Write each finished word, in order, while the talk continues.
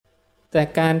แต่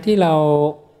การที่เรา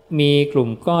มีกลุ่ม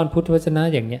ก้อนพุทธวจนะ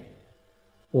อย่างเนี้ย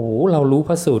โอ้เรารู้พ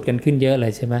ระสูตรกันขึ้นเยอะเล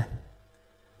ยใช่ไหม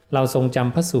เราทรงจ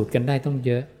ำพระสูตรกันได้ต้องเ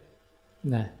ยอะ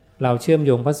นะเราเชื่อมโ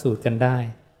ยงพระสูตรกันได้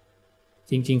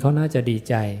จริงๆเขาน่าจะดี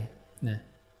ใจนะ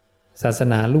ศาส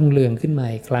นารุ่งเรืองขึ้นมา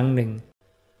อีกครั้งหนึ่ง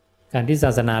การที่ศ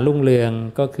าสนารุ่งเรือง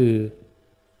ก็คือ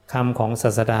คำของศา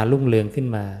สดารุ่งเรืองขึ้น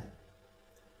มา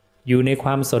อยู่ในคว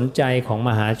ามสนใจของม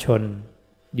หาชน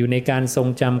อยู่ในการทรง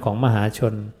จำของมหาช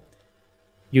น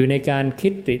อยู่ในการคิ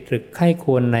ดตรึกไข้ค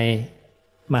วรใน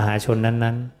มหาชน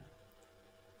นั้น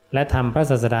ๆและทำพระ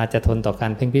ศาสดาจะทนต่อกา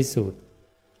รเพ่งพิสูจน์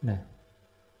นะ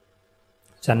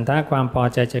ฉันทะความพอ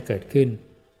ใจจะเกิดขึ้น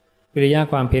วิริยะ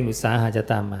ความเพียรอุตสาหะจะ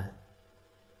ตามมา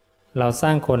เราสร้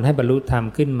างคนให้บรรลุธรรม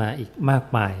ขึ้นมาอีกมาก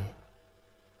มาย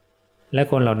และ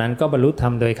คนเหล่านั้นก็บรรลุธร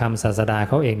รมโดยคำศาสดา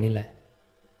เขาเองนี่แหละ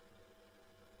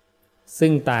ซึ่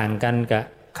งต่างกันกับ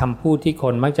คำพูดที่ค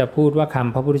นมักจะพูดว่าค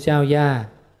ำพระพุทธเจ้ายาก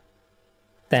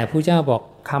แต่พระเจ้าบอก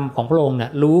คำของพระองค์น่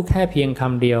ะรู้แค่เพียงค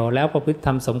ำเดียวแล้วประพฤติธ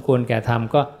รรมสมควรแก่ธรรม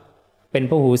ก็เป็น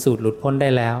พหูสูตรหลุดพ้นได้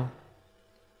แล้ว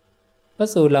พระ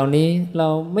สูตรเหล่านี้เรา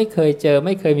ไม่เคยเจอไ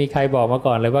ม่เคยมีใครบอกมา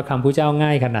ก่อนเลยว่าคำพระเจ้าง่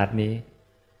ายขนาดนี้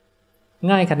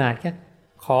ง่ายขนาดแค่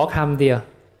ขอคำเดียว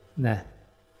นะ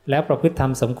แล้วประพฤติธรร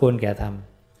มสมควรแก่ธรรม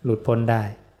หลุดพ้นได้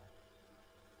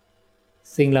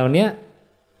สิ่งเหล่านี้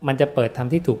มันจะเปิดธรรม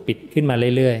ที่ถูกปิดขึ้นมา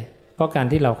เรื่อยๆเพราะการ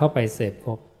ที่เราเข้าไปเสพค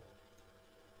รบ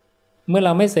เมื่อเร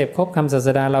าไม่เสพครบคำศาส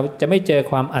ดาเราจะไม่เจอ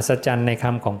ความอัศจรรย์ในค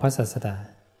ำของพระศาสดา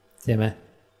ใช่ไหม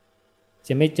จ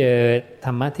ะไม่เจอธ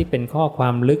รรมะที่เป็นข้อควา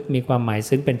มลึกมีความหมาย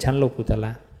ซึ้งเป็นชั้นโลกุตร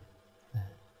ะ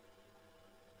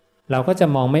เราก็จะ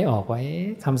มองไม่ออกว่า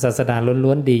คำศาสดา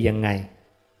ล้วนๆดียังไง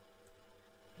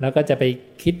แล้วก็จะไป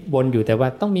คิดวนอยู่แต่ว่า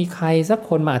ต้องมีใครสัก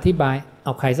คนมาอธิบายเอ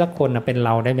าใครสักคนเป็นเร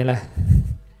าได้ไหมล่ะ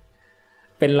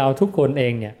เป็นเราทุกคนเอ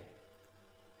งเนี่ย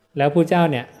แล้วพระเจ้า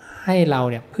เนี่ยให้เรา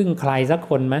เนี่ยพึ่งใครสัก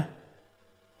คนไหม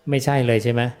ไม่ใช่เลยใ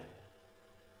ช่ไหม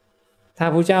ถ้า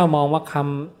พระเจ้ามองว่าค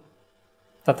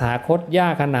ำตถาคตยา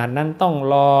กขนาดนั้นต้อง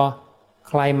รอ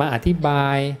ใครมาอธิบา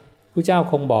ยพระเจ้า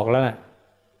คงบอกแล้วล่ะ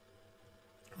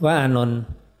ว่าอานนท์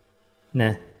น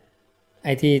ะไ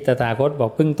อ้ที่ตถาคตบอ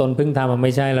กพึ่งตนพึ่งธรรมมันไ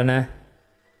ม่ใช่แล้วนะ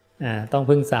ต้อง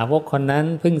พึ่งสาวกคนนั้น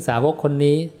พึ่งสาวกคน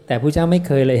นี้แต่พระเจ้าไม่เ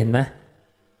คยเลยเห็นไหม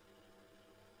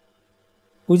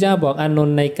พระเจ้าบอกอานน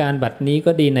ท์ในการบัดนี้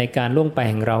ก็ดีในการล่วงไป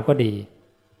แห่งเราก็ดี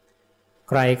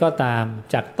ใครก็ตาม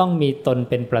จักต้องมีตน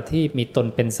เป็นประทีปมีตน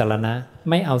เป็นสรณะ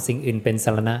ไม่เอาสิ่งอื่นเป็นส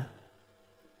รณะ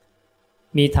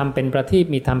มีธรรมเป็นประทีป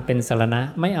มีธรรมเป็นสรณะ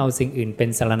ไม่เอาสิ่งอื่นเป็น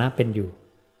สรณะเป็นอยู่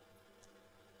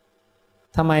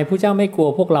ทำไมพระเจ้าไม่กลัว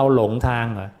พวกเราหลงทาง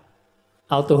เหรอ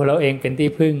เอาตัวเราเองเป็นที่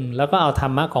พึ่งแล้วก็เอาธร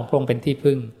รมะของพระองค์เป็นที่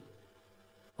พึ่ง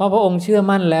เพราะพระองค์เชื่อ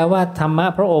มั่นแล้วว่าธรรมะ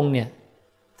พระองค์เนี่ย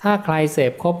ถ้าใครเส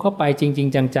พครบเข้าไปจริง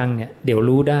ๆจังๆเนี่ยเดี๋ยว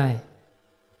รู้ได้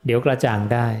เดี๋ยวกระจ่าง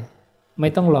ได้ไม่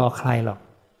ต้องรอใครหรอก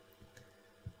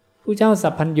ผู้เจ้าสั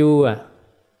พพัญญู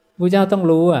ผู้เจ้าต้อง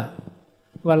รู้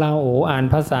ว่าเราอ่าน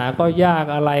ภาษาก็ยาก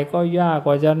อะไรก็ยากก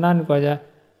ว่าจะนั่นกว่าจะ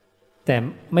แต่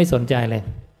ไม่สนใจเลย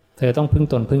เธอต้องพึ่ง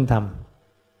ตนพึ่งธรรม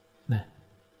นะ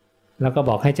แล้วก็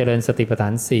บอกให้เจริญสติปัฏฐา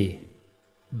น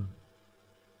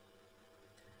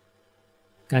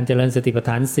4การเจริญสติปัฏฐ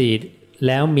าน4แ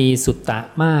ล้วมีสุตตะ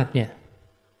มากเนี่ย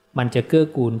มันจะเกื้อ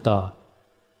กูลต่อ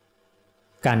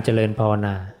การเจริญภาวน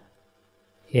า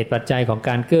เหตุปัจจัยของก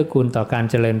ารเกื้อกูลต่อการ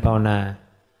เจริญภาวนา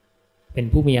เป็น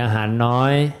ผู้มีอาหารน้อ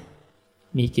ย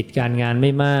มีกิจการงานไ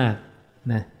ม่มาก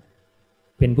นะ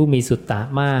เป็นผู้มีสุตตะ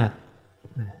มาก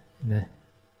นะ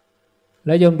แ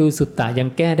ล้วโยมดูสุตตะยัง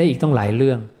แก้ได้อีกต้องหลายเ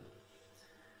รื่อง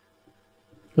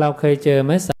เราเคยเจอไห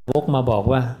มสาวกมาบอก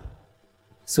ว่า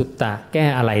สุตตะแก้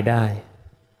อะไรได้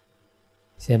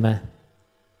ใช่ไหม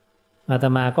อาต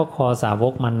มาก็คอสาว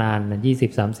กมานานนะ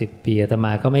20-30 ปีอาตม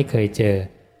าก็ไม่เคยเจอ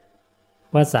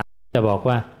ว่าสาวกจะบอก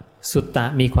ว่าสุตตะ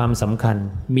มีความสำคัญ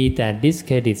มีแต่ดิสเค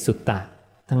รดิตสุตตะ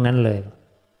ทั้งนั้นเลย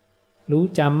รู้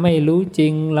จำไม่รู้จริ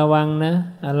งระวังนะ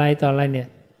อะไรต่ออะไรเนี่ย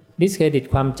ดิสเครดิต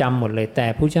ความจำหมดเลยแต่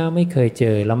ผู้เจ้าไม่เคยเจ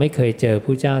อเราไม่เคยเจอ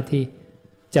ผู้เจ้าที่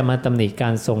จะมาตำหนิกา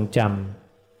รทรงจ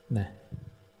ำนะ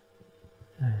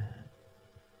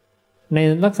ใน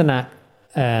ลักษณะ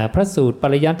พระสูตรป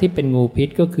ริยัติที่เป็นงูพิษ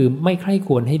ก็คือไม่ใคร่ค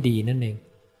วรให้ดีนั่นเอง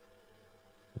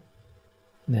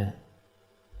นะ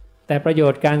แต่ประโย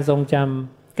ชน์การทรง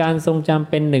จำ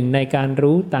เป็นหนึ่งในการ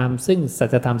รู้ตามซึ่งสัจ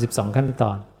ธรรม12ขั้นต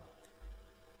อน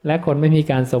และคนไม่มี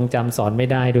การทรงจำสอนไม่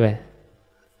ได้ด้วย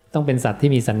ต้องเป็นสัตว์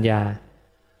ที่มีสัญญา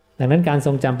ดังนั้นการท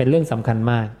รงจำเป็นเรื่องสำคัญ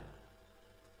มาก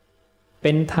เ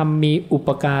ป็นธรรมมีอุป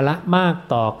การะมาก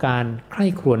ต่อการใคร่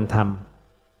ครวญธรรม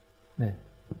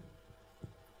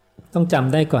ต้องจ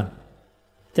ำได้ก่อน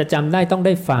จะจำได้ต้องไ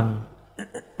ด้ฟัง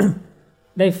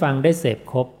ได้ฟังได้เสพ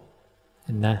ครบเ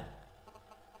ห็นนะ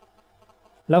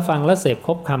แล้วฟังแล้วเสพค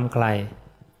รบคำใคร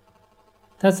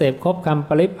ถ้าเสพครบคำป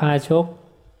ริพาชก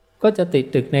ก็จะติด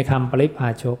ตึกในคำปริพา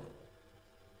ชก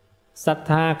ศรัท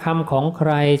ธาคำของใค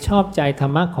รชอบใจธร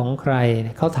รมะของใคร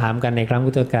เขาถามกันในครั้ง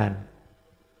พุทธกาล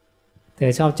เธ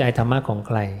อชอบใจธรรมะของใ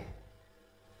คร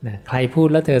นะใครพูด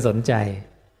แล้วเธอสนใจ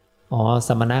อ๋อส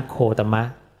มณโคตมะ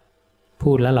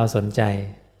พูดแล้วเราสนใจ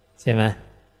ใช่ไหม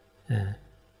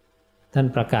ท่าน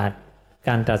ประกาศก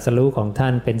ารตรัสรู้ของท่า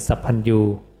นเป็นสัพพัญญู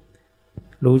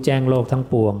รู้แจ้งโลกทั้ง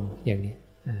ปวงอย่างนี้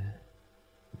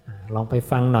ลองไป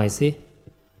ฟังหน่อยสิ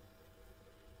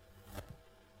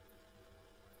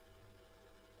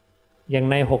อย่าง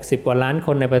ใน60 กว่าล้านค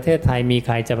นในประเทศไทยมีใค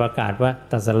รจะประกาศว่า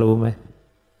ตรัสรู้ไหม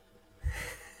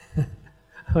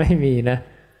ไม่มีนะ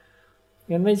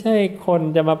งั้นไม่ใช่คน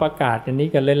จะมาประกาศอันนี้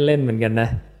กันเล่นๆเหมือนกันนะ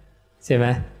ใช่ไหม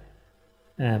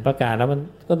ประกาศแล้วมัน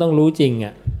ก็ต้องรู้จริงอ่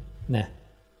ะนะ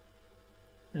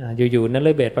อยู่ๆนั่นเล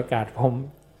ยเบสประกาศผม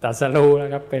ตรัสรู้แล้ว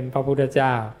ครับเป็นพระพุทธเจ้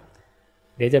า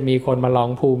เดี๋ยวจะมีคนมาลอง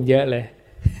ภูมิเยอะเลย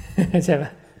ใช่ไหม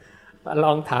มาล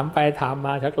องถามไปถามม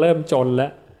าชักเริ่มจนแล้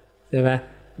วใช่ไหม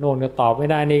โน่นก็ตอบไม่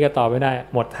ได้นี่ก็ตอบไม่ได้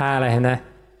หมดท่าอะไรนะ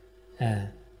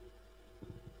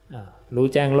รู้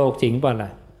แจ้งโลกจริงป่ะล่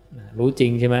ะรู้จริ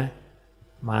งใช่ไหม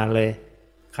มาเลย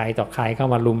ใครต่อใครเข้า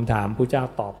มาลุมถามผู้เจ้า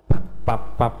ตอบ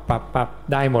ปับ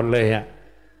ได้หมดเลยอ่ะ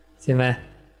ใช่ไหม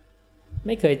ไ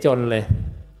ม่เคยจนเลย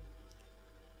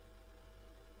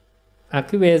อ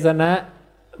คิเวสนะ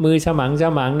มือฉมั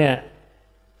งเนี่ย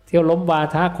เที่ยวล้มวา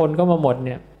ทะคนก็มาหมดเ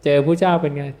นี่ยเจอผู้เจ้าเป็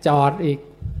นไงจอดอีก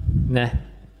นะ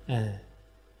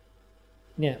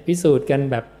เนี่ยพิสูจน์กัน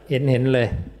แบบเห็นเลย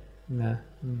นะ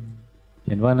เ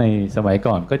ห็นว่าในสมัย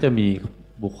ก่อนก็จะมี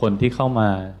บุคคลที่เข้ามา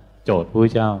โจทย์พร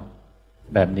ะเจ้า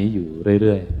แบบนี้อยู่เ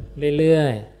รื่อ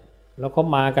ยๆแล้วก็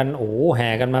มากันโอ้แห่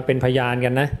กันมาเป็นพยานกั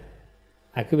นนะ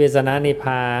อคิเวสนะนี่พ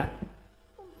า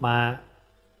มา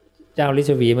เจ้าลิ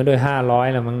ชวีมาด้วย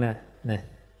500แล้วมั้งนะ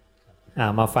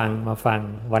มาฟัง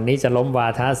วันนี้จะล้มวา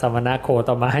ทะสมณโคต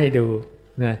มะให้ดู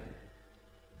นะ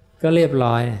ก็เรียบ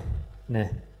ร้อยนะ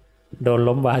โดน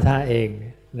ล้มวาทะเอง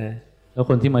นะแล้ว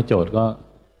คนที่มาโจทย์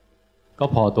ก็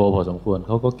พอตัวพอสมควรเ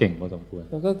ขาก็เก่งพอสมควร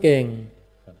เขาก็เก่ง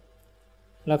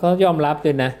แล้วก็ยอมรับด้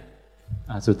วยนะ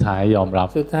สุดท้ายยอมรับ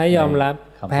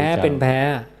แพ้เป็นแพ้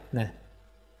นะ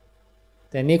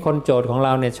แต่นี่คนโจทย์ของเร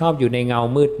าเนี่ยชอบอยู่ในเงา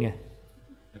มืดไง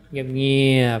เงี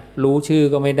ยบๆรู้ชื่อ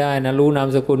ก็ไม่ได้นะรู้นาม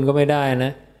สกุลก็ไม่ได้น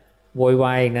ะโวยว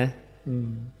ายอีกนะ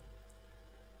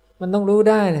มันต้องรู้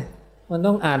ได้นะมัน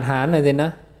ต้องอ่านหารหน่อยสิน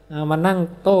ะมานั่ง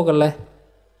โต้กันเลย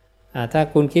ถ้า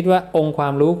คุณคิดว่าองค์ควา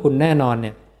มรู้คุณแน่นอนเ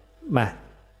นี่ยมา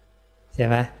ใช่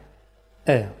ไหม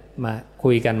มาคุ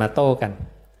ยกันมาโต้กัน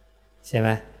ใช่ไหม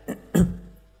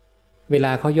เวล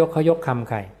าเขายกคำ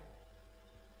ใคร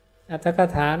อัตถก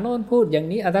ถาโน่นพูดอย่าง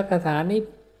นี้อัตถกถานี้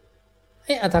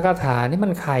อัตถกถานี่มั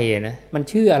นใครนะมัน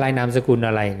ชื่ออะไรนามสกุล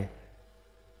อะไรเนี่ย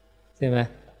ใช่ไหม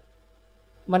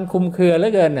มันคุมเครือเหลื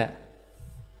อเกินน่ะ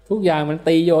ทุกอย่างมัน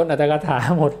ตีโยนอัตถกถา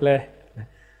หมดเลย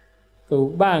ถูก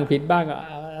บ้างผิดบ้าง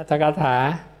อัตถกถา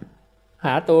ห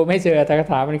าตัวไม่เจออัตถก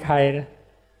ถาเป็นใครนะ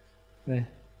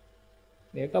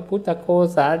เดี๋ยวก็พุทธโฆ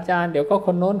ษาจารย์เดี๋ยวก็ค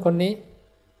นโน้นคนนี้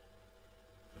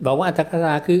บอกว่าอัตถกถ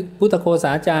าคือพุทธโฆษ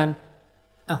าจารย์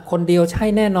คนเดียวใช่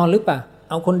แน่นอนหรือเปล่า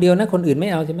เอาคนเดียวนะคนอื่นไม่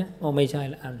เอาใช่ไหมไม่ใช่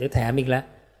แล้วเดี๋ยวแถมอีกแล้ว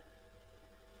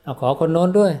ขอคนโน้น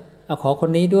ด้วยขอคน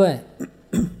นี้ด้วย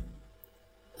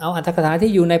เอาอัตถกถา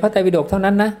ที่อยู่ในพระไตรปิฎกเท่า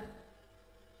นั้นนะ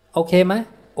โอเคไหม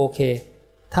โอเค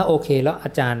ถ้าโอเคแล้วอ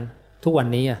าจารย์ทุกวัน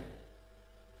นี้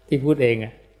ที่พูดเอง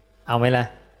เอาไหมล่ะ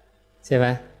ใช่ไหม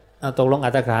เอาตกลงอั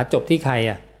ตถกถาจบที่ใคร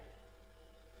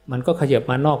มันก็ขยับ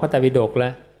มานอกพระไตรปิฎกแล้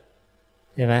ว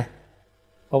ใช่ไหม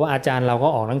เพราะว่าอาจารย์เราก็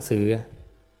ออกหนังสือ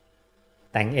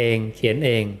แต่งเองเขียนเอ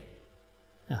ง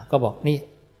ก็บอกนี่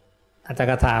อัตถ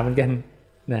กถาเหมือนกัน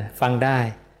นะฟังได้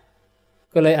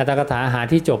ก็เลยอัตถกถาหา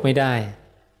ที่จบไม่ได้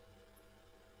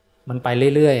มันไป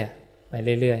เรื่อยๆไป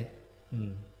เรื่อย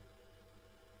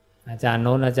ๆอาจารย์โ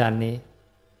น้นอาจารย์นี้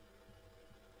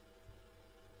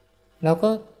เราก็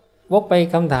วกไป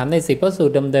คำถามใน10 พระสูต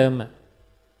รเดิม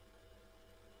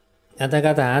อัตถก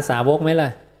ถาสาวกไหมล่ะ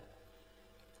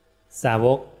สาว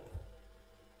ก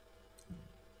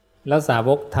แล้วสาว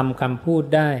กทำคำพูด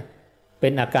ได้เป็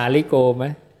นอากาลิโกไหม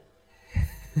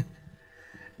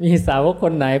มีสาวกค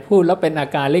นไหนพูดแล้วเป็นอา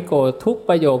กาลิโกทุก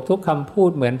ประโยคทุกคำพูด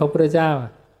เหมือนพระพุทธเจ้า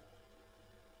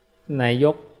ไหน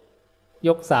ย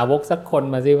กสาวกสักคน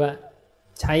มาสิว่า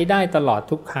ใช้ได้ตลอด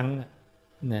ทุกครั้ง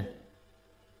นะ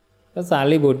พระสา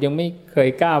รีบุตรยังไม่เคย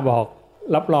กล้าบอก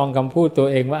รับรองคำพูดตัว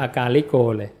เองว่าอากาลิโก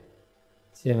เลย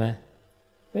ใช่ไหม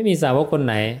ไม่มีสาวกคนไ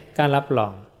หนกล้ารับรอ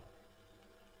ง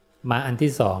มาอัน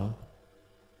ที่สอง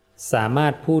สามา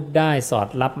รถพูดได้สอด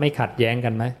รับไม่ขัดแย้งกั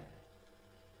นไหม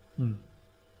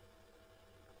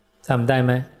ทำได้ไ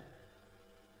หม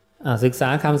ศึกษา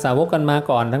คำสาวกกันมา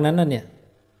ก่อนทั้งนั้นน่ะเนี่ย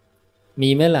มี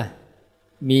ไหมล่ะ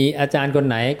มีอาจารย์คน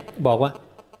ไหนบอกว่า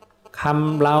ค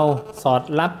ำเราสอด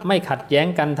รับไม่ขัดแย้ง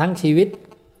กันทั้งชีวิต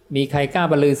มีใครกล้า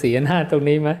บรรลือศีลห้าตรง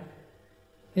นี้ไหม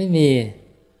ไม่มี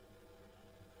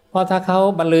เพราะถ้าเขา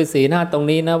บรรลือศีลห้าตรง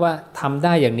นี้นะว่าทำไ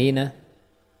ด้อย่างนี้นะ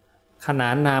ขนา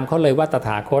นนามเขาเลยว่าตถ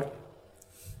าคต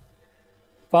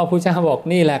เพราะพระพุทธเจ้าบอก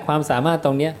นี่แหละความสามารถต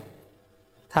รงนี้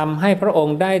ทำให้พระอง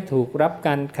ค์ได้ถูกรับก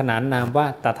ารขนานนามว่า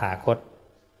ตถาคต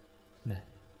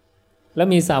แล้ว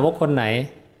มีสาวกคนไหน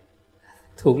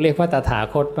ถูกเรียกว่าตถา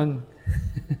คตบ้าง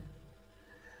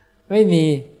ไม่มี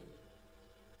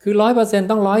คือ 100%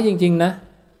 ต้อง100จริงๆนะ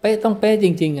เป๊ะต้องเป๊ะจ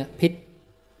ริงๆอ่ะผิด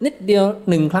นิดเดียว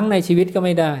1ครั้งในชีวิตก็ไ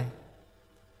ม่ได้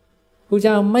พระเ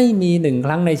จ้าไม่มี1ค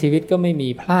รั้งในชีวิตก็ไม่มี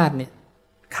พลาดเนี่ย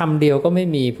คำเดียวก็ไม่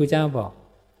มีพระเจ้าบอก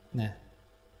นะ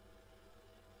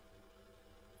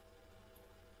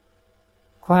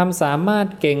ความสามารถ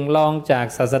เก่งรองจาก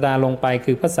ศาสดาลงไป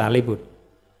คือพระสารีบุตร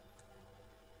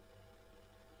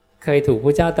เคยถูกพร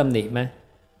ะเจ้าตำหนิไหม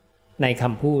ในค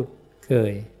ำพูดเค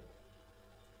ย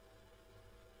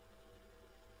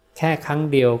แค่ครั้ง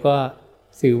เดียวก็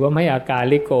ถือว่าไม่อากา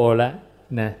ลิโกแล้ว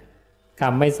นะค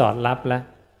ำไม่สอดรับแล้ว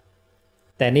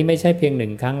แต่นี่ไม่ใช่เพียง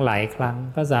1ครั้งหลายครั้ง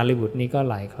พระสารีบุตรนี่ก็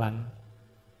หลายครั้ง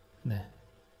นะ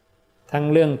ทั้ง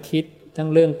เรื่องคิดทั้ง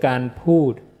เรื่องการพู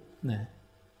ดนะ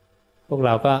พวกเร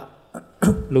าก็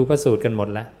รู้พระสูตรกันหมด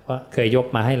แล้วเพราะเคยยก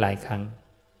มาให้หลายครั้ง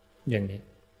อย่างนี้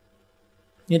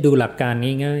นี่ดูหลักการ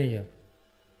ง่ายๆอยู่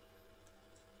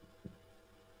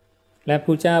และพ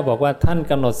ระเจ้าบอกว่าท่าน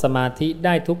กำหนดสมาธิไ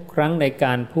ด้ทุกครั้งในก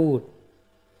ารพูด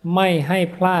ไม่ให้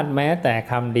พลาดแม้แต่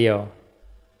คำเดียว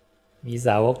มีส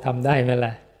าวกทำได้ไหม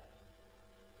ล่ะ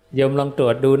โยมลองตร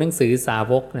วจดูหนังสือสา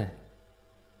วกนะ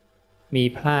มี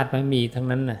พลาดไหมมีทั้ง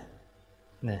นั้นนะ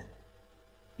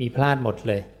มีพลาดหมด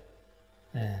เลย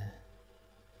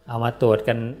เอามาตรวจ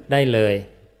กันได้เลย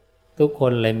ทุกค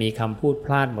นเลยมีคำพูดพ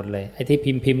ลาดหมดเลยไอ้ที่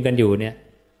พิมพ์กันอยู่เนี่ย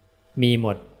มีหม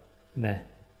ดนะ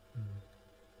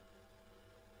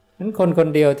นั้นคนคน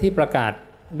เดียวที่ประกาศ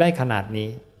ได้ขนาดนี้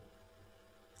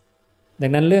ดั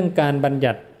งนั้นเรื่องการบัญ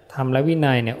ญัติธรรมและวิ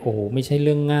นัยเนี่ยโอ้โหไม่ใช่เ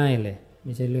รื่องง่ายเลยไ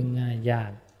ม่ใช่เรื่องง่ายยา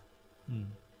ก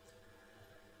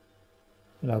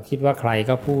เราคิดว่าใคร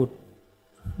ก็พูด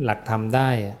หลักธรรมได้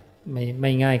ไ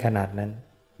ม่ง่ายขนาดนั้น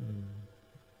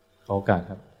ขอโอกาส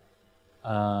ครับ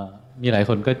มีหลาย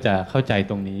คนก็จะเข้าใจ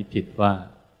ตรงนี้ผิดว่า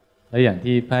แล้วอย่าง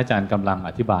ที่พระอาจารย์กำลังอ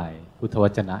ธิบายพุทธว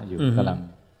จนะอยู่กำลัง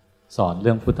สอนเ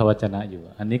รื่องพุทธวจนะอยู่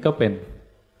อันนี้ก็เป็น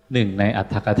หนึ่งในอร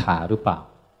รถกถาหรือเปล่า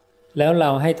แล้วเรา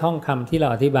ให้ท่องคำที่เรา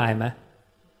อธิบายไหม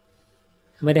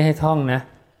ไม่ได้ให้ท่องนะ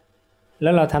แล้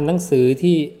วเราทำหนังสือ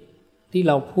ที่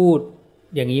เราพูด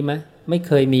อย่างนี้ไหมไม่เ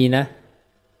คยมีนะ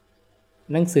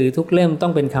หนังสือทุกเล่มต้อ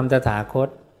งเป็นคำตถาคต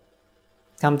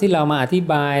คำที่เรามาอธิ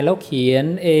บายแล้วเขียน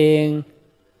เอง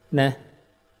นะ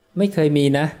ไม่เคยมี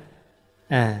นะ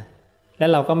แล้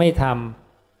วเราก็ไม่ท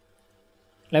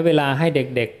ำและเวลาให้เ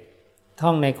ด็กๆท่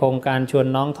องในโครงการชวน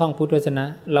น้องท่องพุทธวจนะ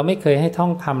เราไม่เคยให้ท่อ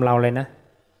งคำเราเลยนะ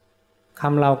ค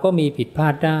ำเราก็มีผิดพลา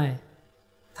ดได้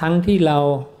ทั้งที่เรา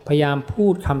พยายามพู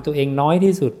ดคำตัวเองน้อย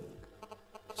ที่สุด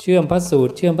เชื่อมพระสูต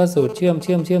รเชื่อมพระสูตรเชื่อ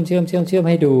ม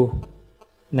ให้ดู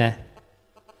นะ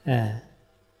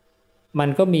มัน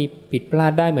ก็มีผิดพลา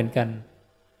ดได้เหมือนกัน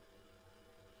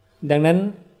ดังนั้น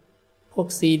พวก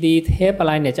ซีดีเทปอะไ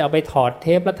รเนี่ยจะเอาไปถอดเท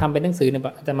ปแล้วทำเป็นหนังสือเนี่ย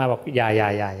อาตมาบอกอย่า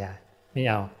ไม่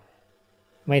เอา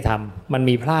ไม่ทำมัน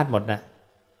มีพลาดหมดนะ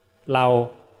เ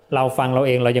ราฟังเราเ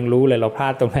องเรายังรู้เลยเราพลา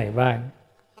ดตรงไหนบ้าง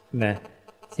นะ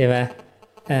ใช่ไหม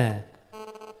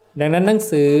ดังนั้นหนัง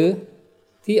สือ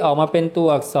ที่ออกมาเป็นตัว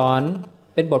อักษร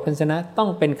เป็นบทพยัญชนะต้อง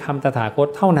เป็นคำตถาคต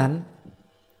เท่านั้น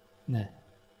นะ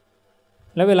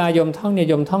แล้วเวลาโยมท่องเนี่ย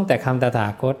โยมท่องแต่คำตถา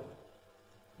คต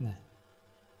นะ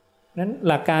นั้น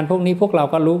หลักการพวกนี้พวกเรา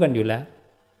ก็รู้กันอยู่แล้ว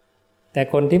แต่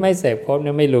คนที่ไม่เสพครบเ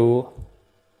นี่ยไม่รู้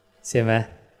ใช่ไหม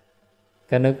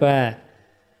ก็นึกว่า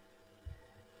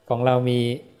ของเรา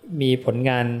มีผล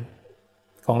งาน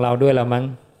ของเราด้วยแล้วมั้ง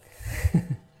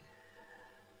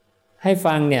ให้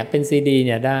ฟังเนี่ยเป็นซีดีเ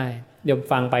นี่ยได้โยม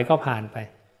ฟังไปก็ผ่านไป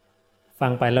ฟั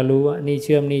งไปแล้วรู้ว่านี่เ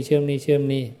ชื่อม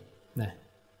นี่นะ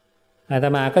อาต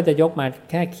มาก็จะยกมา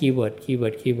แค่คีย์เวิ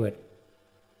ร์ด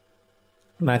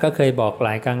มาก็เคยบอกหล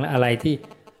ายครั้งแล้วอะไรที่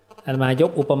อาตมาย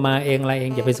กอุปมาเองอะไรเอ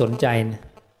งอย่าไปสนใจนะ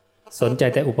สนใจ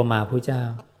แต่อุปมาพระเจ้า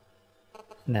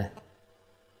นะ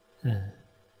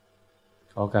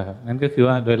ขอครับงั้นก็คือ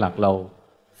ว่าโดยหลักเรา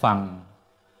ฟัง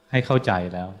ให้เข้าใจ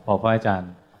แล้วพอพระอาจาร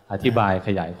ย์อธิบายข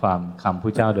ยายความคำพร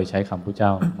ะเจ้าโดยใช้คำพระเจ้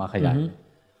ามาขยาย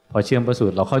พอเชื่อมพระสู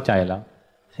ตรเราเข้าใจแล้ว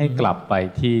ให้กลับไป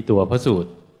ที่ตัวพระสูตร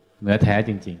เนื้อแท้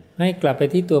จริงๆให้กลับไป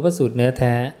ที่ตัวพระสูตรเนื้อแ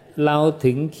ท้เรา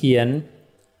ถึงเขียน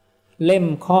เล่ม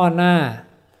ข้อหน้า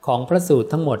ของพระสูตร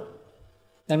ทั้งหมด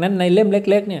ดังนั้นในเล่มเ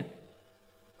ล็กๆเนี่ย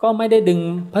ก็ไม่ได้ดึง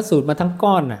พระสูตรมาทั้ง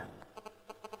ก้อนนะ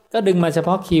ก็ดึงมาเฉพ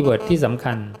าะคีย์เวิร์ดที่สำ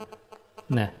คัญ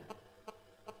นะ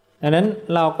ดังนั้น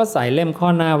เราก็ใส่เล่มข้อ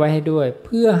หน้าไว้ให้ด้วยเ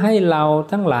พื่อให้เรา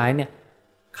ทั้งหลายเนี่ย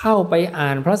เข้าไปอ่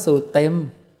านพระสูตรเต็ม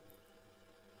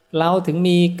เราถึง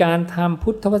มีการทำ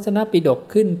พุทธวจนะปิฎก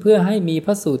ขึ้นเพื่อให้มีพ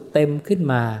ระสูตรเต็มขึ้น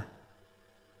มา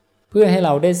เพื่อให้เร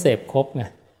าได้เสพครบไง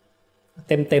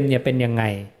เต็มเนี่ยเป็นยังไง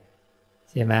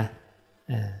ใช่ไหม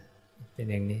เป็น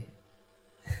อย่างนี้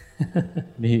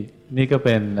นี่ก็เ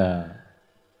ป็น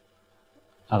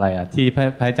อะไรที่พ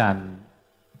ระอาจารย์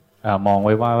มองไ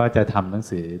ว้ว่าจะทำหนัง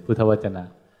สือพุทธวจนะ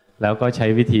แล้วก็ใช้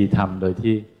วิธีทำโดย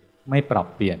ที่ไม่ปรับ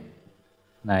เปลี่ยน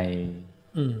ใน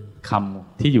ค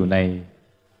ำที่อยู่ใน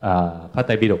พระไต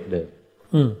รปิฎกเดิม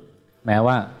แม้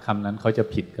ว่าคำนั้นเขาจะ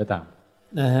ผิดก็ตาม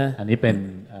อันนี้เป็น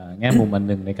แง่มุมอัน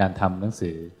หนึ่งในการทำหนังสื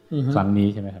อครั้งนี้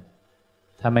ใช่ไหมครับ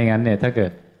ถ้าไม่งั้นเนี่ยถ้าเกิ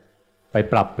ดไป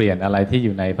ปรับเปลี่ยนอะไรที่อ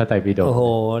ยู่ในพระไตรปิฎกโอ้โห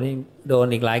นี่โดน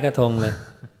อีกหลายกระทงเลย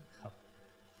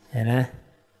เห็นไหม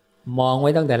มองไ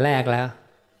ว้ตั้งแต่แรกแล้ว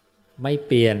ไม่เ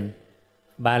ปลี่ยน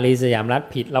บาลีสยามรัฐ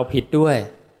ผิดเราผิดด้วย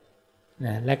น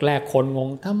ะแรกๆคนงง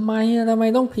ทำไม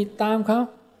ต้องผิดตามเขา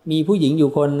มีผู้หญิงอยู่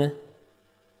คนนะ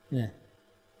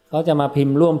เขาจะมาพิม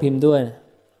พ์ร่วมพิมพ์ด้วย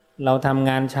เราทำ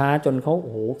งานช้าจนเขาโ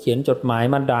อ้โหเขียนจดหมาย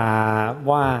มาด่า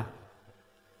ว่า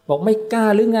บอกไม่กล้า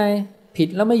หรือไงผิด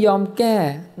แล้วไม่ยอมแก้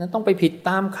นะต้องไปผิด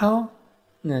ตามเขา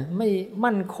เนี่ยไม่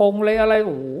มั่นคงเลยอะไรโ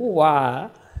อ้โหว่า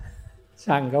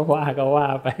ช่างเขาว่า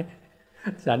ไป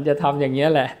ฉันจะทำอย่างนี้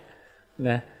แหละ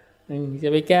นะจะ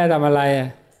ไปแก้ทำอะไร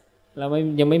เรา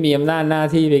ยังไม่มีอำนาจหน้า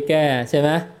ที่ไปแก้ใช่ไหม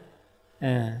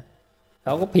เข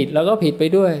าก็ผิดแล้วก็ผิดไป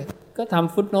ด้วยก็ท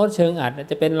ำฟุตโนตเชิงอัด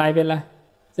จะเป็นไร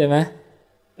ใช่ไหม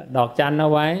ดอกจันเอา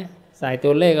ไว้ใส่ตั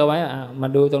วเลขเอาไว้มา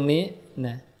ดูตรงนี้น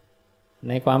ะ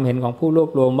ในความเห็นของผู้รว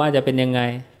บรวมว่าจะเป็นยังไง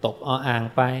ตกอ่าง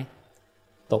ไป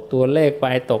ตกตัวเลขไป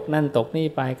ตกนั่นตกนี่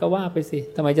ไปก็ว่าไปสิ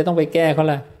ทำไมจะต้องไปแก้เขา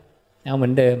ล่ะเอาเหมื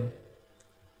อนเดิม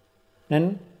นั้น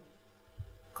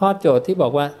ข้อโจทย์ที่บอ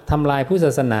กว่าทำลายผู้ศ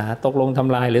าสนาตกลงท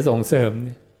ำลายหรือส่งเสริม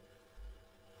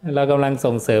เรากำลัง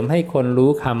ส่งเสริมให้คนรู้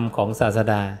คำของศาส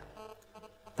ดา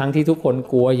ทั้งที่ทุกคน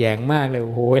กลัวแหยงมากเลยโ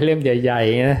อ้โหเล่มใหญ่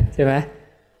ๆนะใช่ไหม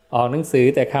ออกหนังสือ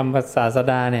แต่คำศาส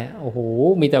ดาเนี่ยโอ้โห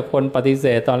มีแต่คนปฏิเส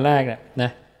ธตอนแรกน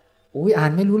ะอุ้ยอ่า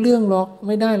นไม่รู้เรื่องหรอกไ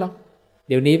ม่ได้หรอกเ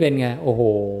ดี๋ยวนี้เป็นไงโอ้โห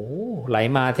ไหล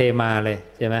มาเทมาเลย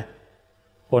ใช่ไหม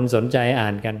คนสนใจอ่า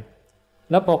นกัน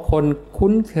แล้วพอคน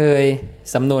คุ้นเคย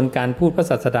สำนวนการพูดพระ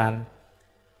ศาสดา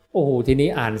โอ้โหทีนี้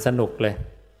อ่านสนุกเลย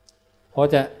เพราะ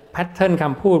จะแพทเทิร์นค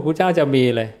ำพูดพระเจ้าจะมี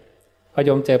เลยพอโย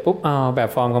มเจอปุ๊บแบบ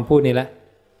ฟอร์มคำพูดนี้แล้ว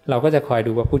เราก็จะคอย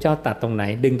ดูว่าพระเจ้าตัดตรงไหน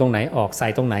ดึงตรงไหนออกใส่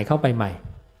ตรงไหนเข้าไปใหม่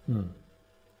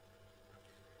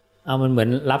มันเหมือน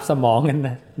รับสมองกัน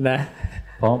นะ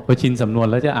เพราะพอชินสำนวน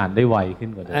แล้วจะอ่านได้ไวขึ้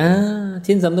นกว่าเดิม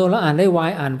ชินสำนวนแล้วอ่านได้ไว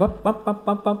อ่าน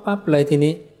ปั๊บเลยที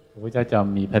นี้พระเจ้าจะ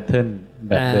มีแพทเทิร์น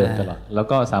แบบเดิมตลอดแล้ว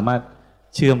ก็สามารถ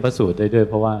เชื่อมพระสูตรได้ด้วย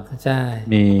เพราะว่า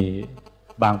มี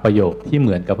บางประโยคที่เห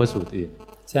มือนกับพระสูตรอื่น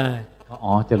ใช่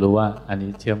จะรู้ว่าอันนี้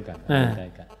เชื่อมกันใช่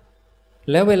กัน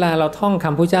แล้วเวลาเราท่องค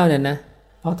ำพระเจ้าเนี่ยนะ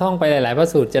พอท่องไปหลายๆพระ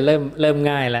สูตรจะเริ่ม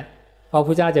ง่ายแล้วเพราะพ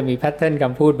ระเจ้าจะมีแพทเทิร์นค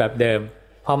ำพูดแบบเดิม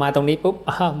พอมาตรงนี้ปุ๊บ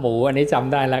หมูอันนี้จ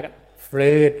ำได้แล้วฟ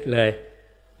ลืดเลย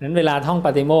นั้นเวลาท่องป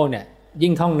าฏิโมกข์เนี่ย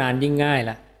ยิ่งท่องนานยิ่งง่าย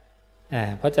ละ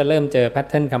เพราะจะเริ่มเจอแพท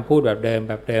เทิร์นคำพูดแบบเดิ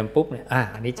มปุ๊บเนี่ย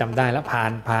อันนี้จำได้แล้วผ่า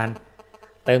น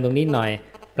เติมตรงนี้หน่อย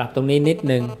ปรับตรงนี้นิด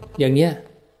นึงอย่างเนี้ย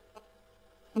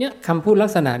คำพูดลั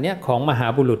กษณะเนี้ยของมหา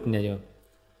บุรุษเนี่ยโยม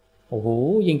โอ้โห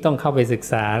ยิ่งต้องเข้าไปศึก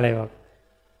ษาเลยว่า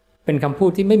เป็นคำพู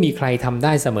ดที่ไม่มีใครทำไ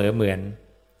ด้เสมอเหมือน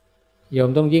โยม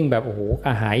ต้องยิ่งแบบโอ้โหกร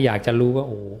ะหายอยากจะรู้ว่าโ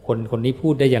อ้โหคนนี้พู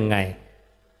ดได้ยังไง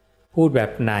พูดแบ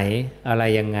บไหนอะไร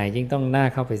ยังไงยิ่งต้องน่า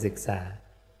เข้าไปศึกษา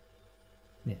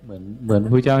เนี่ยเหมือน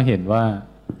พระเจ้าเห็นว่า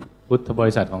พุทธบ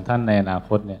ริษัทของท่านในอนาค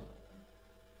ตเนี่ย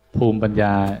ภูมิปัญญ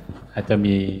าอาจจะ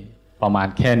มีประมาณ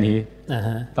แค่นี้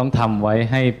ต้องทำไว้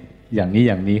ให้อย่าง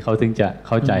นี้เขาถึงจะเ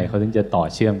ข้าใจเขาถึงจะต่อ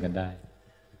เชื่อมกันได้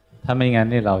ถ้าไม่งั้น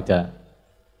เนี่ยเราจะ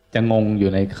งงอ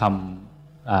ยู่ในคำ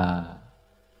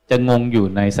จะงงอยู่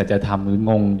ในสัจธรรมหรือ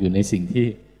งงอยู่ในสิ่งที่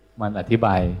มันอธิบ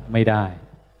ายไม่ได้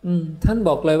ท่านบ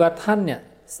อกเลยว่าท่านเนี่ย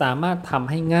สามารถทำ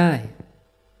ให้ง่าย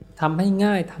ทำใ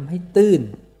ห้ตื้น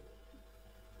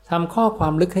ทำข้อควา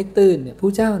มลึกให้ตื้นเนี่ยพระ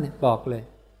เจ้าเนี่ยบอกเลย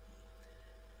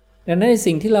แต่ใน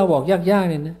สิ่งที่เราบอกยากๆ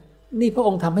เนี่ยนะนี่พระอ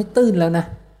งค์ทำให้ตื้นแล้วนะ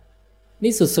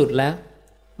นี่สุดๆแล้ว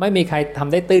ไม่มีใครท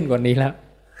ำได้ตื้นกว่านี้แล้ว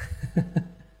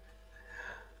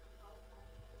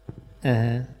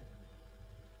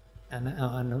อันนั้น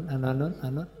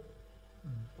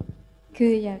คื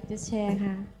ออยากจะแชร์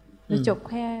ค่ะเราจบ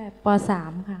แค่ป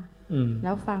.3 ค่ะแ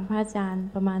ล้วฟังพระอาจารย์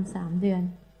ประมาณ3 เดือน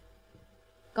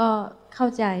ก็เข้า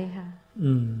ใจค่ะ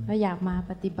แล้วอยากมา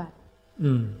ปฏิบัติ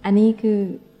อันนี้คือ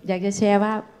อยากจะแชร์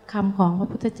ว่าคำของพระ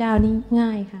พุทธเจ้านี่ง่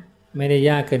ายค่ะไม่ได้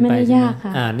ยากเกินไปใช่ไหม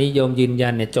นิยมยืนยั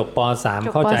นเนี่ยจบป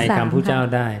.3 เข้าใจคำพุทธเจ้า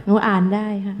ได้หนูอ่านได้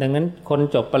ค่ะดังนั้นคน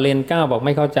จบประเรียน9บอกไ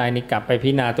ม่เข้าใจนี่กลับไปพิ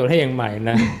จารณาตัวเองใหม่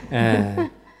นะ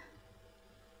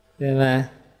ใช่ไหม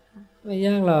ไม่ย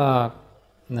ากหรอก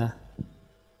นะ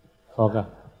ขอกับ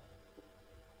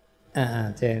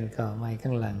เจนขอไมค์ข้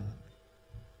างหลัง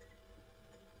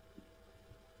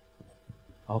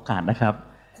โอกาสนะครับ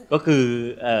ก็คือ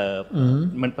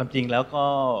มันความจริงแล้วก็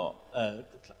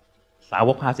สาว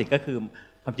กภาสิทธ์ก็คือ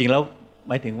ความจริงแล้วห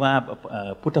มายถึงว่า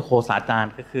พุทธโฆษาจาร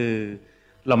ย์ก็คือ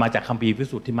เรามาจากคัมภีร์วิ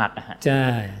สุทธิมรรคนะฮะใช่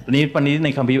วันนี้ใน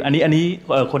คัมภีร์อันนี้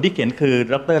คนที่เขียนคือ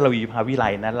ดร.ระวีภาวิไล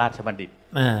นะราชบัณฑิต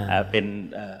เป็น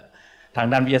ทาง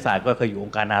ด้านวิทยาศาสตร์ก็เคยอยู่อ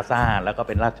งค์การนาซาแล้วก็เ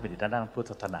ป็นราชบัณฑิตทางด้านพุทธ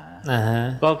ศาสนา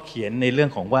ก็เขียนในเรื่อง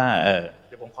ของว่า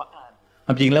เดี๋ยวผมขออ่านค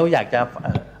วามจริงแล้วอยากจะ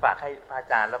ฝากให้พระอา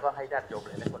จารย์แล้วก็ให้ญาติโยมห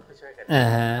ลายๆคนช่วยกัน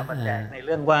มาแจกในเ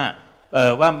รื่องว่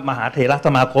ามหาเถรส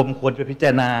มาคมควรไปพิจา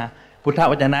รณาพุทธ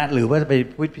วจนะหรือว่าจะไป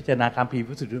พิจารณาคัมภีร์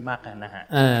วิสุทธิมรรคกันนะฮะ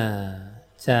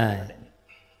ใช่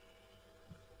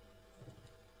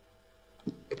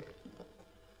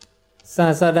ศา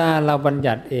สดาเราบัญ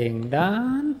ญัติเองด้า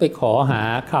นไปขอหา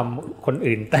คำคน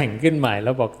อื่นแต่งขึ้นใหม่แ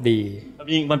ล้วบอกดี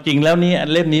ความจริงแล้วนี่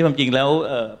เล่มนี้ความจริงแล้ว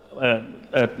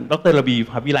ดร.ระบี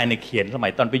ภาวิไลในเขียนสมั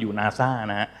ยตอนไปอยู่นาซา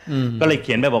นะฮะก็เลยเ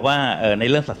ขียนไปบอกว่าใน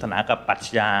เรื่องศาสนากับปรัช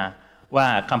ญาว่า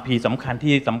คัมภีร์สำคัญ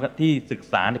ที่ศึก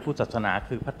ษาในพุทธศาสนา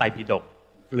คือพระไตรปิฎก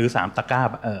หรือ3ตะก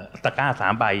ร้า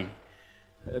3ใบ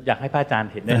อยากให้พระอาจารย์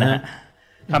เห็นด้วยนะฮะ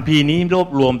คัมภีร์นี้รวบ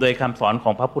รวมโดยคำสอนข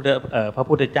องพระ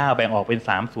พุทธเจ้าแบ่งออกเป็น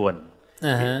3ส่วน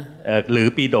หรือ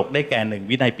ปิฎกได้แก่1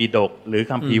วินัยปิฎกหรือ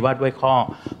คัมภีร์ว่าด้วย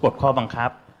กฎข้อบังคั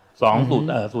บ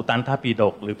2สูตันทปิฎ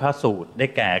กหรือพระสูตรได้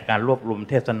แก่การรวบรวม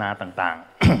เทศนาต่าง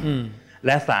ๆแล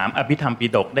ะ3อภิธรรมปิ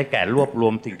ฎกได้แก่รวบรว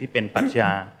มสิ่งที่เป็นปรัชญ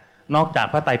านอกจาก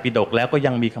พระไตรปิฎกแล้วก็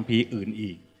ยังมีคัมภีร์อื่น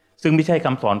อีกซึ่งไม่ใช่ค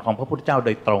ำสอนของพระพุทธเจ้าโด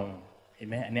ยตรงเห็น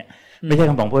ไหมอันเนี้ยไม่ใช่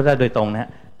คำสอนของพระพุทธเจ้าโดยตรงนะ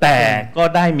แต่ก็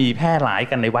ได้มีแพร่หลาย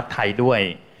กันในวัดไทยด้วย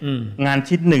งาน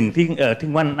ชิ้นหนึ่งที่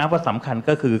ว่านับว่าสำคัญ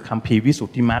ก็คือคัมภีร์วิสุท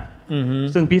ธิมรรค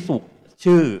ซึ่งภิกษุ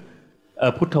ชื่อ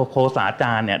พุทธโฆษาจ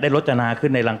ารย์เนี่ยได้รจนาขึ้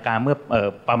นในลังกาเมื่อ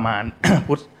ประมาณ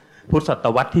พุทธศต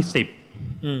วรรษที่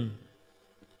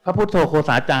10พระพุทธโฆษ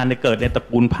าจารย์เกิดในตระ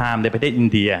กูลพราหมณ์ในประเทศอิน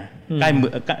เดีย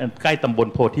ใกล้ตำบล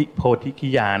โพธิคิ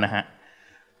ยานะฮะ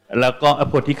แล้วก็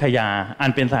โพธิคยาอั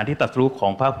นเป็นสถานที่ตรัสรู้ขอ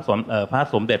งพระ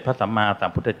สมเด็จพระสัมมาสั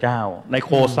มพุทธเจ้าในโ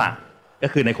คสะก็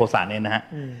คือในโคสะเนี่ยนะฮะ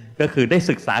ก็คือได้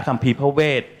ศึกษาคัมภีร์พระเว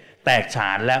ทแตกฉ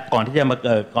านและก่อนที่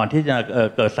จะ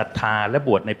เกิดศรัทธาและบ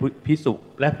วชในภิกษุ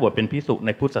และบวชเป็นภิกษุใน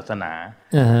พุทธศาสนา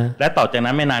และต่อจาก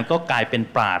นั้นไม่นานก็กลายเป็น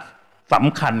ปราชญ์ส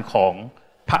ำคัญของ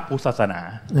พระพุทธศาสนา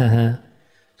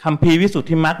คัมภีร์วิสุท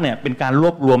ธิมรรคเนี่ยเป็นการร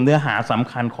วบรวมเนื้อหาส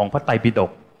ำคัญของพระไตรปิฎ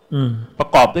กประ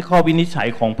กอบด้วยข้อวินิจฉัย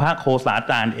ของพระโฆษา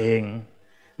จารย์เอง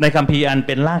ในคัมภีร์อันเ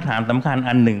ป็นรากฐานสำคัญ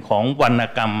อันหนึ่งของวรรณ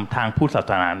กรรมทางพุทธศา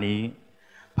สนานี้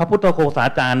พระพุทธโฆษา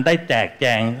จารย์ได้แจกแจ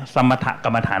งสมถกร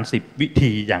รมฐาน10วิ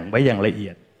ธีอย่างละเอี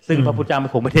ยดซึ่งพระพุทธเจ้า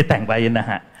คงไม่ได้แต่งไว้นะ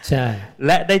ฮะใช่แ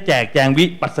ละได้แจกแจงวิ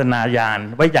ปัสสนาญาณ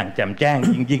ไว้อย่างแจ่มแจ้ง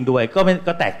ยิ่งด้วย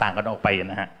ก็แตกต่างกันออกไป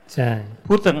นะฮะใช่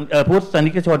พุทธศาส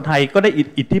นิกชนไทยก็ได้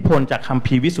อิทธิพลจากคัม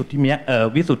ภีร์วิสุทธิ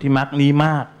มรรคนี้ม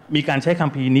ากมีการใช้คัม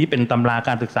ภีร์นี้เป็นตำราก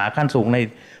ารศึกษาขั้นสูงใน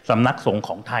สำนักสงฆ์ข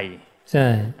องไทยใช่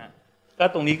ก็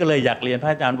ตรงนี้ก็เลยอยากเรียนพร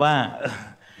ะอาจารย์ว่า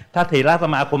ถ้าเถรส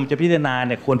มาคมจะพิจารณาเ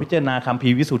นี่ยควรพิจารณาคัมภี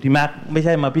ร์วิสุทธิมรรคไม่ใ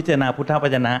ช่มาพิจารณาพุทธว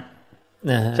จนะ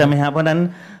ใช่ไหมครับเพราะนั้น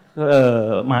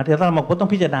มหาเถรสมาคมต้อง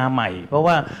พิจารณาใหม่เพราะ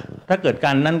ว่าถ้าเกิดก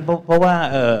ารนั้นเพราะว่า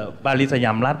บาลีสย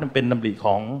ามรัฐเป็นดำริข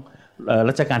อง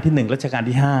รัชกาลที่1รัชกาล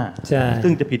ที่5ซึ่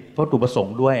งจะผิดวัตถุประสง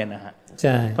ค์ด้วยนะฮะ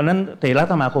เพราะนั้นเถร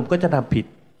สมาคมก็จะทำผิด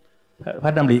พร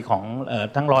ะดำริของ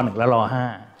ทั้งร.1และร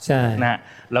.5 ใช่นะ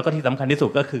แล้วก็ที่สำคัญที่สุด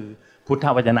ก็คือพุทธ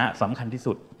วจนะสำคัญที่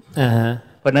สุด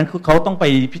เพราะนั้นเขาต้องไป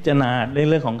พิจารณา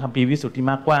เรื่องของคัมภีร์วิสุทธิ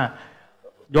มรรคว่า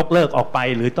ยกเลิกออกไป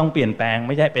หรือต้องเปลี่ยนแปลงไ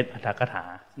ม่ใช่เป็นอรรถกถา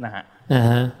นะฮะ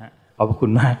ขอบคุ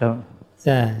ณมากครับใ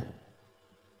ช่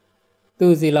ดู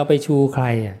สิเราไปชูใคร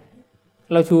อ่ะ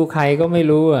เราชูใครก็ไม่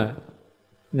รู้อ่ะ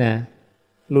นะ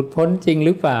หลุดพ้นจริงห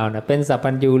รือเปล่านะเป็นสัพ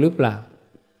พัญญูหรือเปล่า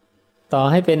ต่อ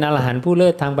ให้เป็นอรหันต์ผู้เลิ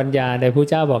ศทางปัญญาแต่พระ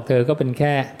เจ้าบอกเธอก็เป็นแ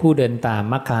ค่ผู้เดินตาม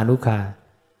มัคคานุคา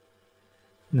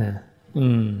นะ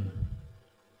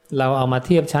เราเอามาเ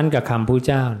ทียบชั้นกับคำพระ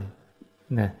เจ้าเนี่ย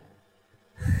นะ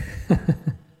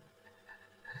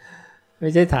ไม่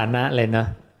ใช่ฐานะเลยนะ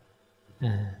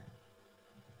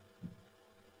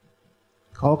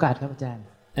ขอโอกาสครับอาจารย์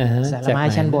สารไม้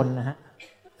ชั้นบนนะฮะ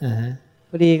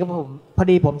พอ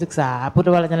ดีผมศึกษาพุทธ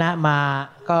วจนะมา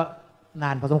ก็น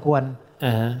านพอสมควร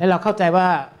แล้วเราเข้าใจว่า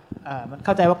มันเ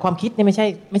ข้าใจว่าความคิดนี่ไม่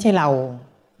ใช่เรา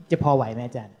จะพอไหวไหม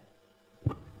อาจารย์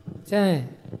ใช่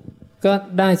ก็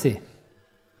ได้สิ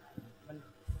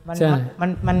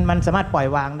มันสามารถปล่อย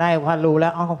วางได้ว่ารู้แล้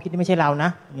วความคิดนี่ไม่ใช่เรานะ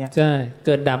ใช่เ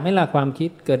กิดดับไม่ละความคิด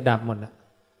เกิดดับหมดละ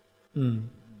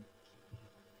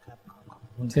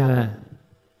ใช่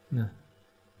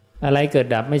อะไรเกิด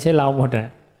ดับไม่ใช่เราหมดอ่ะ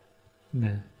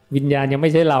วิญญาณยังไ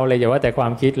ม่ใช่เราเลยอย่าว่าแต่ควา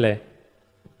มคิดเลย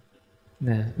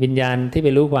วิญญาณที่ไป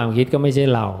รู้ความคิดก็ไม่ใช่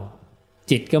เรา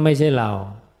จิตก็ไม่ใช่เรา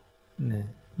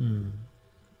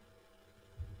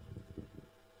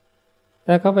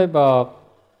ถ้าเขาไปบอก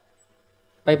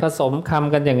ไปผสมค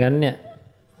ำกันอย่างนั้นเนี่ย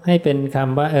ให้เป็นค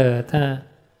ำว่าถ้า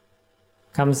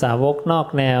คำสาวกนอก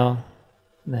แนว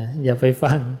นะอย่าไป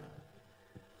ฟัง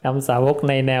คำสาวก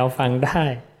ในแนวฟังได้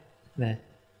นะ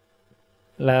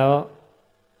แล้ว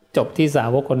จบที่สา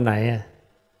วกคนไหน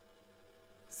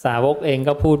สาวกเอง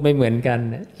ก็พูดไม่เหมือนกัน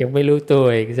ยังไม่รู้ตัว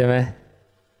อีกใช่ไหม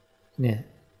เนี่ย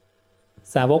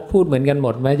สาวกพูดเหมือนกันหม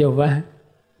ดไหมโยมว่า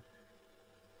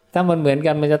ถ้ามันเหมือน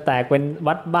กันมันจะแตกเป็น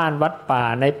วัดบ้านวัดป่า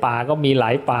ในป่าก็มีหลา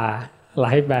ยป่าหล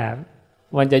ายแบบ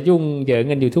มันจะยุ่งเหยิง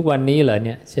กันอยู่ทุกวันนี้เหรอเ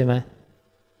นี่ยใช่ไหม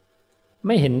ไ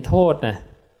ม่เห็นโทษนะ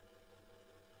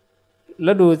แ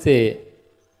ล้วดูสิ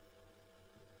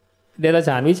เดรัจฉ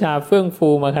านวิชาเฟื่องฟู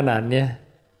มาขนาดเนี้ย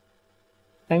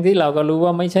ทั้งที่เราก็รู้ว่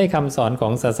าไม่ใช่คำสอนขอ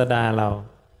งศาสดาเรา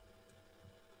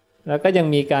แล้วก็ยัง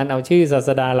มีการเอาชื่อศาส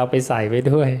ดาเราไปใส่ไว้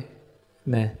ด้วย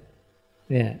นะ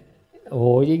เนี่ยโอ้โห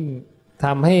ยิ่งท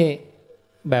ำให้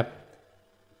แบบ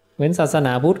เหมือนศาสน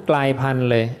าพุทธกลายพันธุ์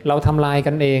เลยเราทำลาย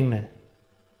กันเองนะ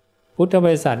พุทธบ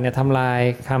ริษัทเนี่ยทำลาย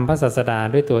คำพระศาสดา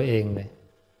ด้วยตัวเองเลย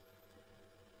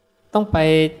ต้องไป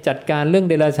จัดการเรื่อง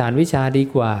เดรัจฉานวิชาดี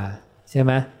กว่าใช่ไห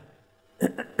ม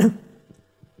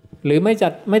หรือไ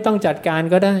ม่ต้องจัดการ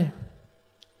ก็ได้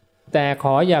แต่ข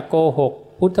ออย่าโกหก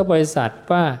พุทธบริษัท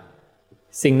ว่า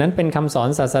สิ่งนั้นเป็นคำสอน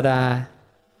ศาสดา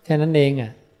แค่นั้นเอง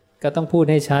ก็ต้องพูด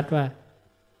ให้ชัดว่า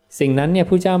สิ่งนั้นเนี่ย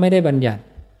พระเจ้าไม่ได้บัญญัติ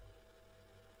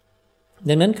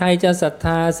ดังนั้นใครจะศรัทธ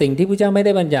าสิ่งที่พระเจ้าไม่ไ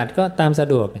ด้บัญญัติก็ตามสะ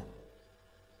ดวก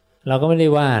เราก็ไม่ได้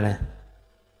ว่านะ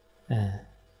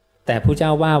แต่พระเจ้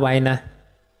าว่าไว้นะ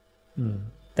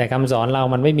แต่คำสอนเรา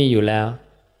มันไม่มีอยู่แล้ว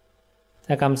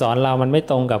ถ้าคำสอนเรามันไม่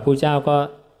ตรงกับพระเจ้า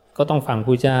ก็ต้องฟังพ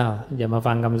ระเจ้าอย่ามา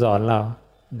ฟังคำสอนเรา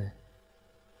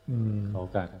ขอโอ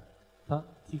กาสครับเพราะ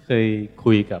ที่เคย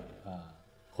คุยกับ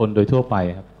คนโดยทั่วไป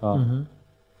ครับก็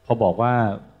พอบอกว่า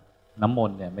น้ำม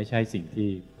นต์เนี่ยไม่ใช่สิ่งที่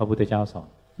พระพุทธเจ้าสอน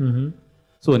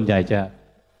ส่วนใหญ่จะ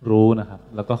รู้นะครับ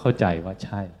แล้วก็เข้าใจว่าใ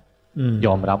ช่ย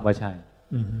อมรับว่าใช่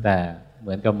แต่เห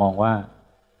มือนกับมองว่า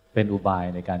เป็นอุบาย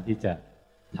ในการที่จะ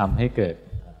ทำให้เกิด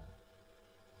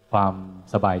ความ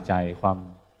สบายใจความ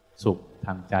สุขท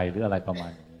างใจหรืออะไรประมา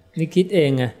ณอย่างนี้นี่คิดเอง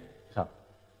ไงครับ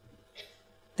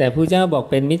แต่พระเจ้าบอก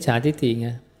เป็นมิจฉาทิฏฐิไง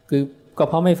คือก็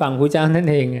เพราะไม่ฟังพระเจ้านั่น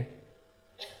เอง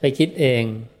ไปคิดเอง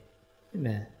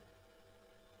นะ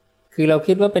คือเรา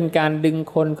คิดว่าเป็นการดึง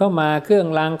คนเข้ามาเครื่อง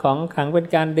รางของขลังเป็น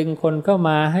การดึงคนเข้าม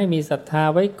าให้มีศรัทธา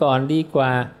ไว้ก่อนดีกว่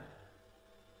า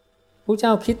พระเจ้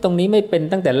าคิดตรงนี้ไม่เป็น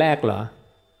ตั้งแต่แรกเหรอ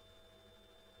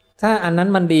ถ้าอันนั้น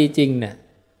มันดีจริงเนี่ย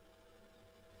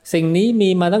สิ่งนี้มี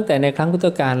มาตั้งแต่ในครั้งพุทธ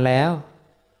กาลแล้ว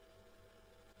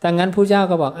ถ้างั้นพระเจ้า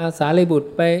ก็บอกสารีบุตร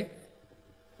ไป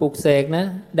ปลุกเสกนะ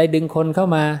ได้ดึงคนเข้า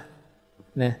มา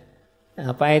นะ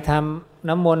ไปทำ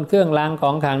น้ำมนต์เครื่องรางข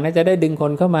องขลังนะจะได้ดึงค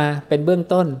นเข้ามาเป็นเบื้อง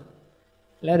ต้น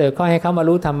แล้วเดี๋ยวค่อยให้เขามา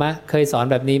รู้ธรรมะเคยสอน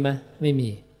แบบนี้ไหมไม่มี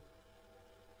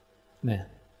นะ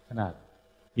ขนาด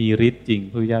มีฤทธิ์จริง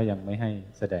พระเจ้ายังไม่ให้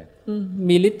แสดง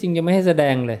มีฤทธิ์จริงยังไม่ให้แสด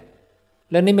งเลย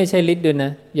แล้วนี่ไม่ใช่ฤทธิ์ด้วยน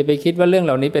ะอย่าไปคิดว่าเรื่องเห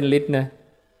ล่านี้เป็นฤทธิ์นะ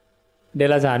เด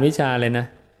รัจฉานวิชาเลยนะ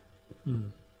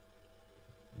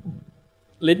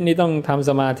ฤทธิ์นี้ต้องทำ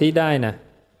สมาธิได้นะ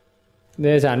เด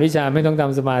รัจฉานวิชาไม่ต้องท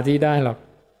ำสมาธิได้หรอก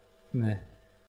นะ